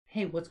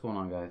Hey, what's going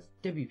on, guys?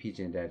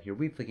 WPGN Dad here,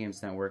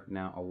 WPGN Network.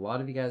 Now, a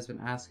lot of you guys have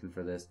been asking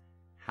for this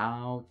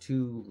how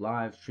to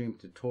live stream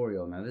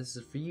tutorial. Now, this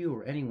is for you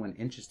or anyone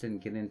interested in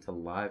getting into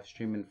live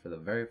streaming for the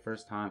very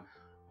first time.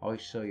 I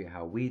always show you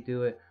how we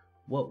do it,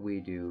 what we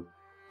do.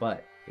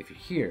 But if you're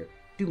here,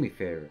 do me a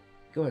favor,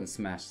 go ahead and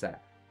smash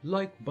that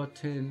like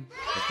button.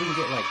 If we can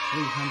get like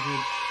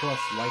 300 plus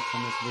likes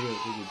on this video,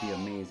 it would be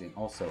amazing.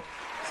 Also,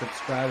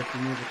 subscribe if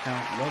you're new to the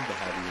channel. Love to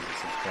have you as a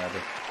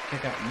subscriber.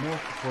 Check out more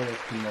tutorials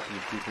coming up in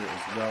the future,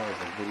 as well as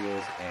the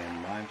videos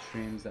and live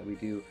streams that we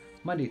do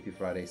Monday through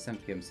Friday, 7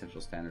 p.m. Central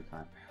Standard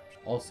Time.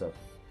 Also,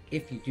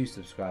 if you do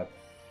subscribe,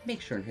 make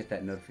sure and hit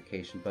that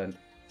notification button.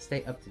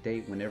 Stay up to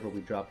date whenever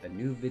we drop a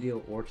new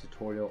video or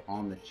tutorial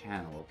on the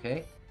channel,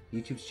 okay?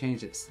 YouTube's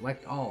changed it.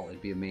 Select all.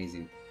 It'd be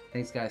amazing.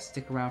 Thanks, guys.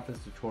 Stick around for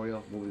this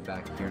tutorial. We'll be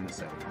back here in a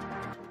second.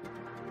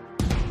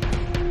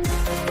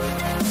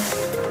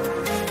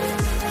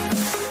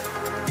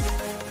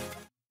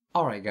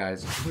 Alright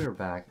guys, we're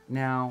back.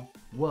 Now,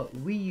 what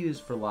we use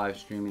for live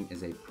streaming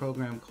is a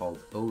program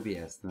called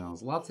OBS. Now,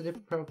 there's lots of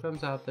different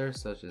programs out there,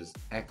 such as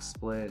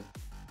XSplit,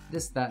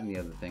 this, that, and the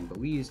other thing, but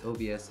we use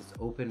OBS. It's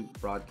open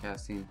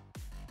broadcasting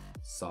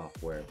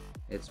software.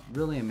 It's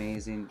really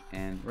amazing,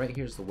 and right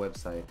here's the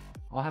website.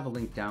 I'll have a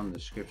link down in the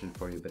description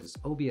for you, but it's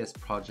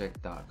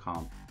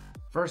obsproject.com.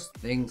 First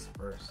things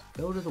first,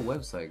 go to the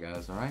website,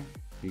 guys, alright?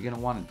 You're going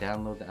to want to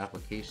download the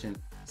application.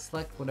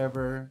 Select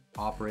whatever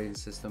operating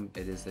system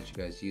it is that you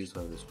guys use,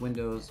 whether it's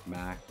Windows,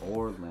 Mac,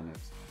 or Linux.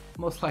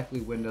 Most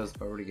likely Windows,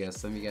 if I were to guess.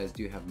 Some of you guys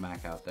do have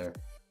Mac out there.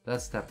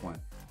 That's step one.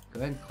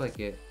 Go ahead and click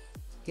it.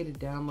 Get it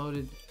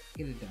downloaded.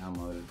 Get it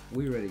downloaded.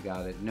 We already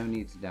got it. No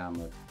need to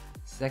download.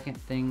 Second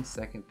thing,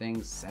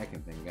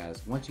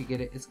 guys. Once you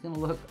get it, it's going to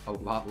look a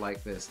lot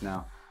like this.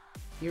 Now,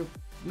 you're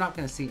not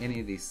going to see any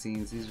of these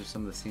scenes. These are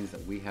some of the scenes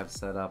that we have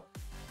set up.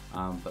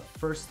 But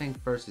first thing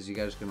first is you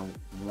guys are going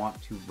to want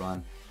to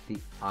run the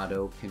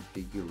auto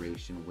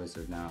configuration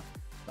wizard. Now,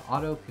 the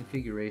auto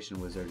configuration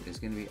wizard is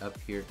going to be up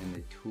here in the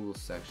tools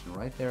section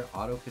right there,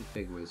 auto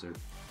config wizard.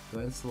 Go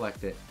ahead and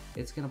select it.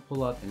 It's going to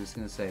pull up and it's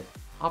going to say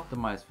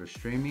optimize for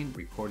streaming,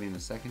 recording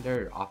is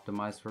secondary, or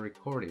optimize for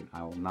recording.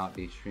 I will not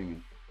be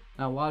streaming.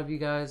 Now, a lot of you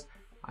guys,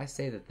 I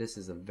say that this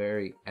is a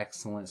very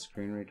excellent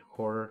screen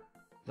recorder.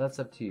 That's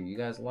up to you. You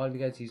guys, a lot of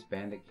you guys use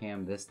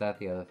Bandicam, this, that,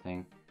 the other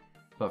thing.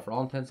 But for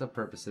all intents and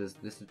purposes,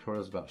 this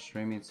tutorial is about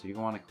streaming, so you're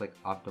going to want to click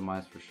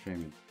optimize for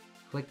streaming.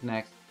 Click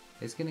next.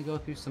 It's going to go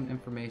through some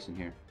information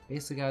here.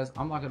 Basically, guys,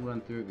 I'm not going to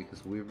run through it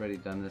because we've already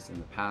done this in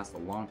the past a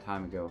long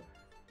time ago.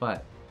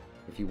 But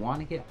if you want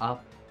to get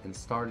up and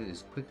started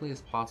as quickly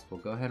as possible,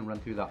 go ahead and run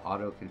through the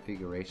auto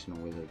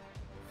configuration wizard.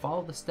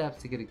 Follow the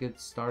steps to get a good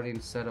starting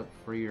setup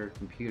for your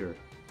computer.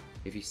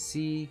 If you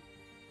see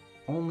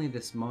only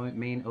this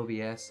main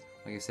OBS,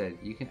 like I said,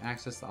 you can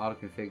access the auto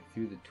config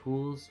through the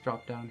tools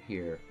drop down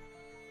here.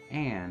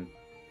 And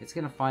it's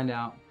going to find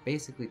out,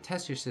 basically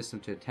test your system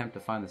to attempt to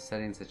find the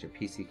settings that your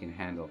PC can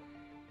handle.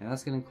 And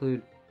that's going to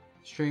include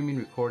streaming,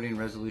 recording,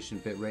 resolution,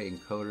 bitrate,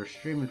 encoder,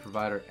 streaming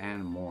provider,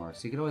 and more.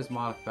 So you can always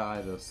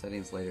modify those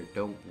settings later,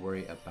 don't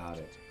worry about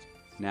it.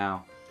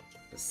 Now,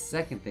 the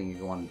second thing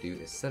you want to do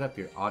is set up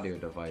your audio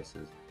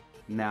devices.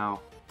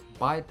 Now,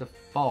 by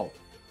default,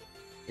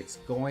 it's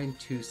going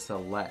to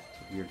select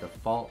your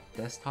default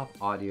desktop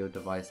audio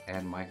device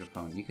and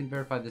microphone. You can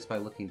verify this by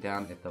looking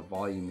down at the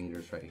volume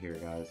meters right here,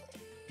 guys.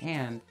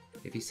 And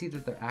if you see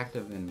that they're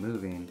active and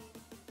moving,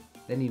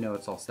 then you know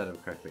it's all set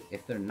up correctly.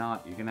 If they're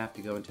not, you're gonna have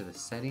to go into the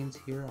settings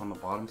here on the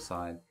bottom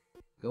side,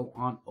 go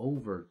on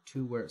over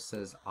to where it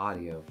says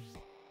audio,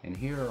 and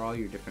here are all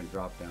your different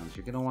drop downs.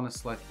 You're gonna want to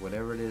select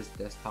whatever it is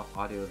desktop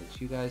audio that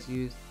you guys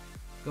use.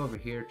 Go over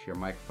here to your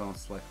microphone,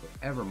 select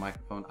whatever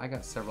microphone. I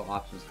got several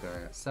options because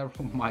I got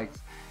several mics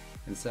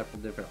and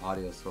several different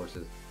audio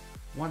sources.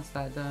 Once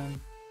that's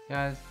done,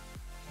 guys,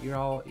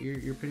 you're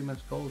pretty much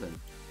golden.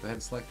 Go ahead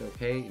and select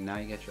OK, and now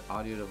you got your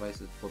audio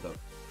devices pulled up.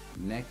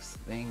 Next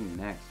thing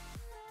next,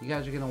 you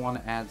guys are gonna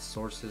want to add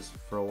sources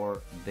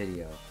for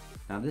video.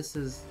 Now this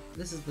is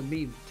the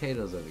meat and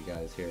potatoes of it,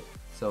 guys, here.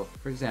 So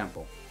for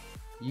example,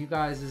 you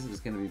guys is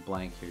gonna be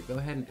blank here. Go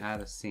ahead and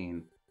add a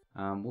scene.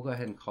 We'll go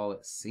ahead and call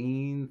it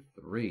scene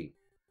 3.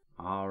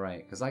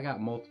 Alright, because I got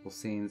multiple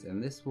scenes,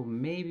 and this will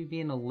maybe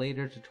be in a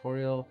later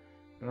tutorial,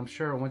 but I'm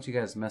sure once you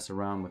guys mess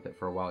around with it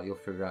for a while, you'll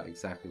figure out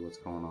exactly what's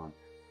going on.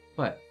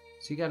 But,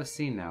 so you got a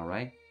scene now,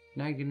 right?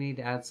 Now you're going to need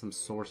to add some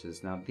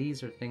sources. Now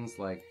these are things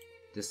like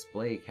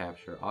display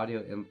capture,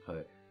 audio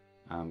input,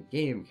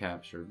 game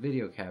capture,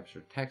 video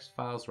capture, text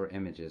files, or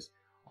images.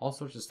 All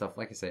sorts of stuff.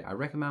 Like I say, I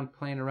recommend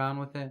playing around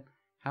with it.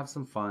 Have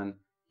some fun.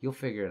 You'll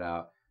figure it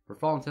out. For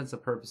all intents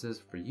and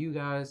purposes, for you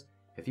guys,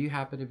 if you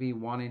happen to be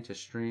wanting to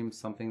stream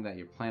something that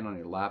you're playing on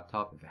your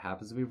laptop, if it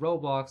happens to be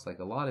Roblox, like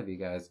a lot of you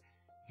guys,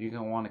 you're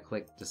going to want to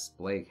click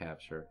display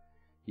capture.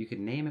 You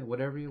can name it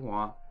whatever you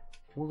want.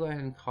 We'll go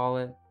ahead and call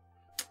it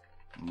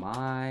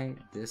my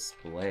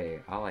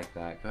display. I like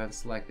that. Go ahead and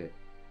select it.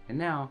 And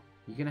now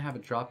you're going to have a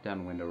drop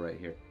down window right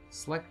here.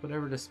 Select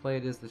whatever display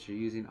it is that you're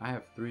using. I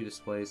have 3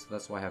 displays, so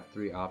that's why I have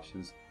 3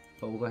 options.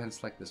 But we'll go ahead and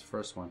select this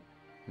first one.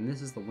 and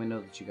this is the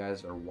window that you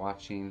guys are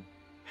watching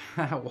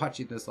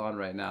watching this on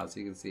right now, so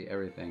you can see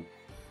everything.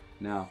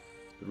 Now,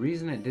 the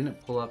reason it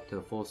didn't pull up to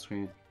the full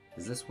screen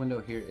is this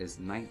window here is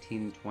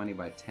 1920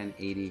 by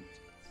 1080,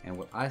 and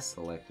what I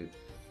selected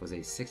was a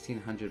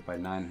 1600 by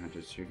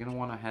 900. So you're gonna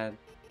want to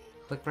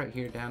click right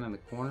here down in the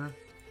corner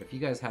if you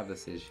guys have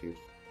this issue,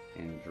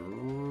 and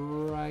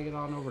drag it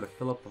on over to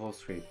fill up the whole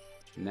screen.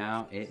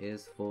 Now it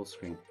is full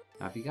screen.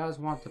 Now if you guys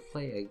want to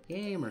play a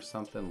game or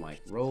something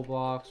like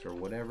Roblox or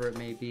whatever it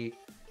may be,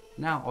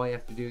 now all you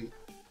have to do,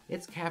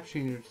 it's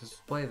capturing your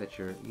display that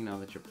you're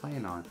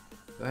playing on.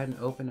 Go ahead and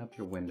open up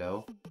your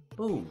window,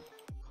 boom,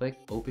 click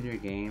open your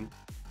game,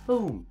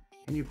 boom,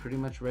 and you're pretty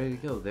much ready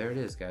to go. There it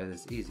is, guys.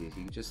 It's easy.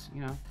 You just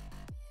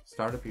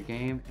start up your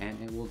game and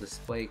it will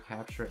display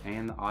capture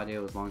and the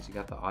audio as long as you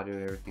got the audio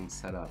and everything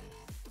set up.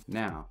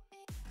 Now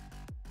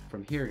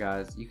from here,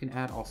 guys, you can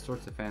add all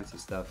sorts of fancy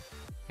stuff,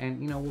 and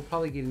we'll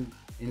probably get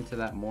into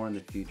that more in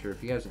the future.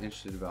 If you guys are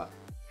interested about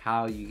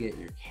how you get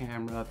your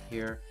camera up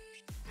here,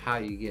 how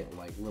you get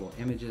like little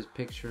images,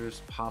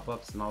 pictures,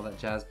 pop-ups and all that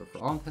jazz, but for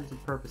all intents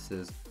and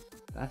purposes,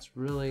 that's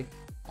really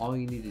all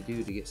you need to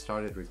do to get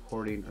started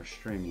recording or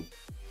streaming.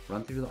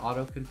 Run through the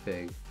auto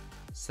config,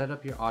 set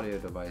up your audio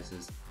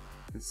devices,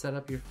 and set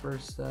up your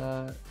first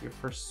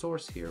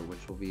source here,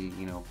 which will be,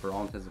 for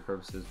all intents and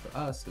purposes for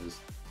us, is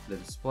the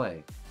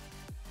display.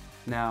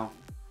 Now,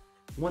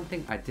 one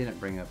thing I didn't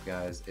bring up,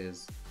 guys,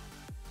 is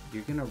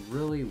you're gonna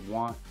really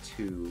want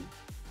to,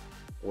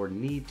 or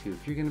need to,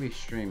 if you're gonna be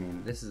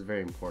streaming, this is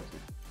very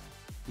important.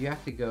 You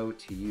have to go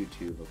to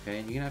YouTube, okay?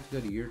 You're gonna have to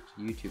go to your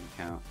YouTube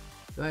account.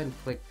 Go ahead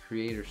and click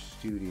Creator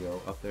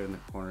Studio up there in the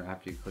corner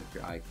after you click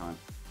your icon.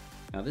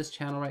 Now this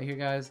channel right here,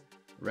 guys,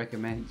 I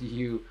recommend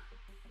you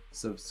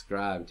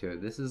subscribe to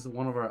it. This is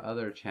one of our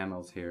other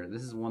channels here.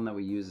 This is one that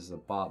we use as a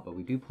bot, but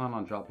we do plan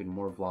on dropping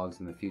more vlogs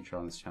in the future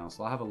on this channel,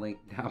 so I'll have a link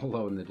down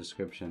below in the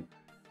description.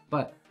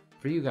 But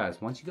for you guys,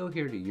 once you go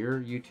here to your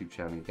YouTube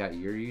channel, you've got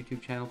your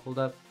YouTube channel pulled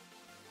up,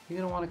 you're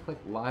going to want to click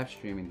live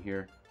streaming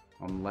here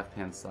on the left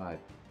hand side.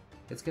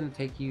 It's going to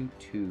take you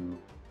to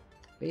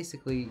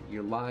basically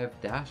your live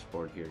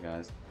dashboard here,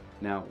 guys.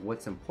 Now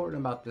what's important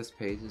about this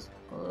page is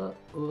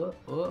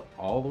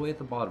all the way at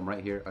the bottom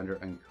right here under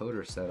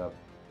encoder setup,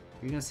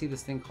 you're going to see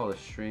this thing called a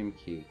stream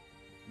key.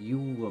 You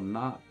will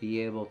not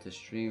be able to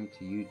stream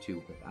to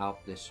YouTube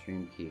without this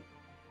stream key.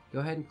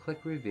 Go ahead and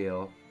click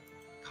reveal,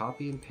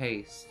 copy and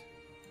paste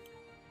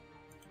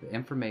the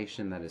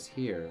information that is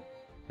here,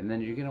 and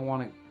then you're going to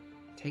want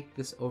to take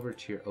this over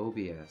to your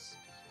OBS.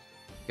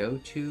 Go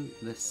to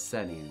the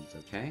settings,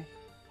 okay?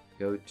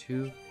 Go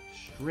to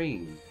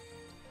stream.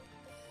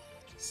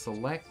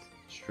 Select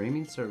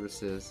streaming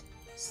services,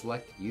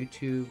 select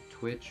YouTube,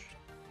 Twitch,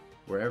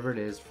 wherever it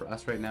is. For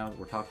us right now,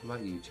 we're talking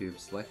about YouTube.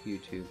 Select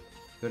YouTube.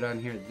 Go down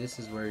here. This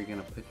is where you're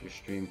going to put your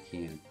stream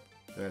key in.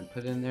 Go ahead and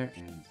put it in there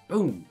and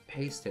boom,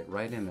 paste it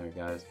right in there,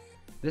 guys.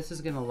 This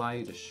is going to allow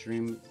you to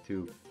stream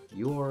through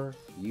your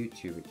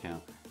YouTube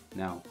account.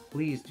 Now,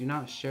 please do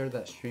not share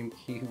that stream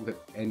key with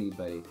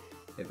anybody.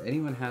 If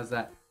anyone has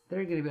that,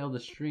 they're going to be able to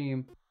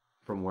stream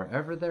from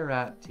wherever they're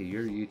at to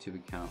your YouTube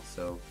account.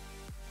 So,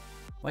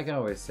 like I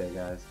always say,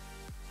 guys,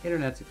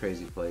 internet's a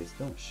crazy place.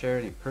 Don't share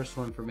any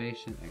personal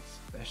information,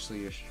 especially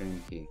your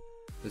stream key.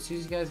 So as soon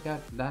as you guys got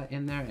that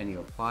in there and you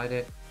applied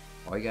it,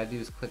 all you gotta do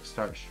is click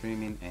start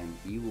streaming and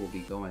you will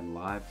be going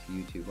live to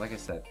YouTube. Like I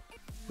said,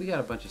 we got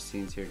a bunch of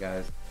scenes here,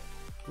 guys.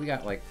 We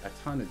got like a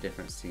ton of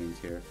different scenes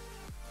here,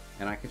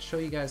 and I could show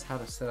you guys how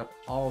to set up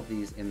all of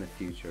these in the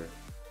future.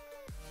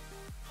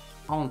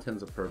 All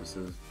intents and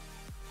purposes,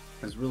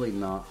 there's really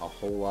not a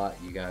whole lot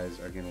you guys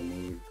are gonna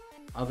need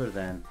other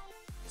than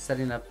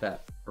setting up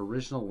that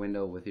original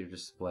window with your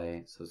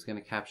display, so it's going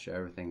to capture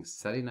everything,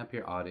 setting up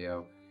your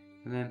audio,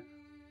 and then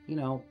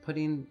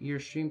putting your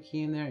stream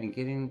key in there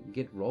and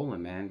get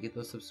rolling, man. Get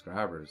those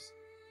subscribers.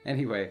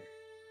 Anyway,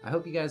 I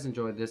hope you guys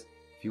enjoyed this.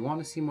 If you want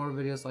to see more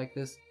videos like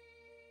this,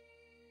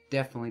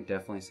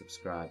 definitely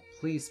subscribe.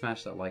 Please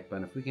smash that like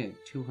button. If we can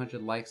get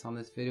 200 likes on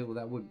this video,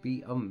 that would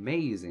be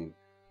amazing.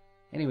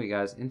 Anyway,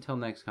 guys, until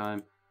next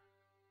time,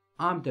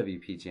 I'm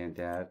WPGN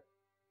Dad.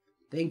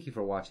 Thank you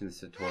for watching this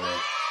tutorial.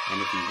 And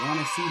if you want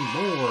to see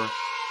more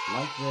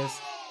like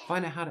this,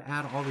 find out how to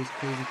add all these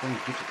crazy things,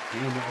 get your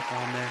camera up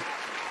on there,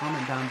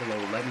 comment down below,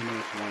 let me know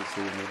what you want to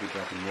see, and we'll be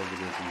dropping more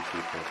videos in the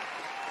future.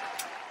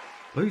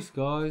 Peace,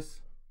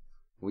 guys.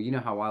 Well, you know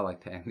how I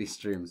like to end these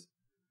streams.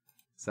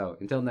 So,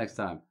 until next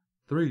time,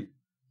 3,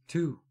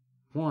 2,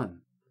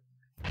 1,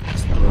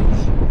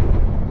 explosion.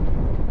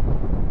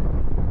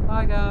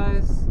 Bye,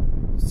 guys.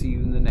 See you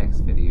in the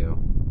next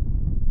video.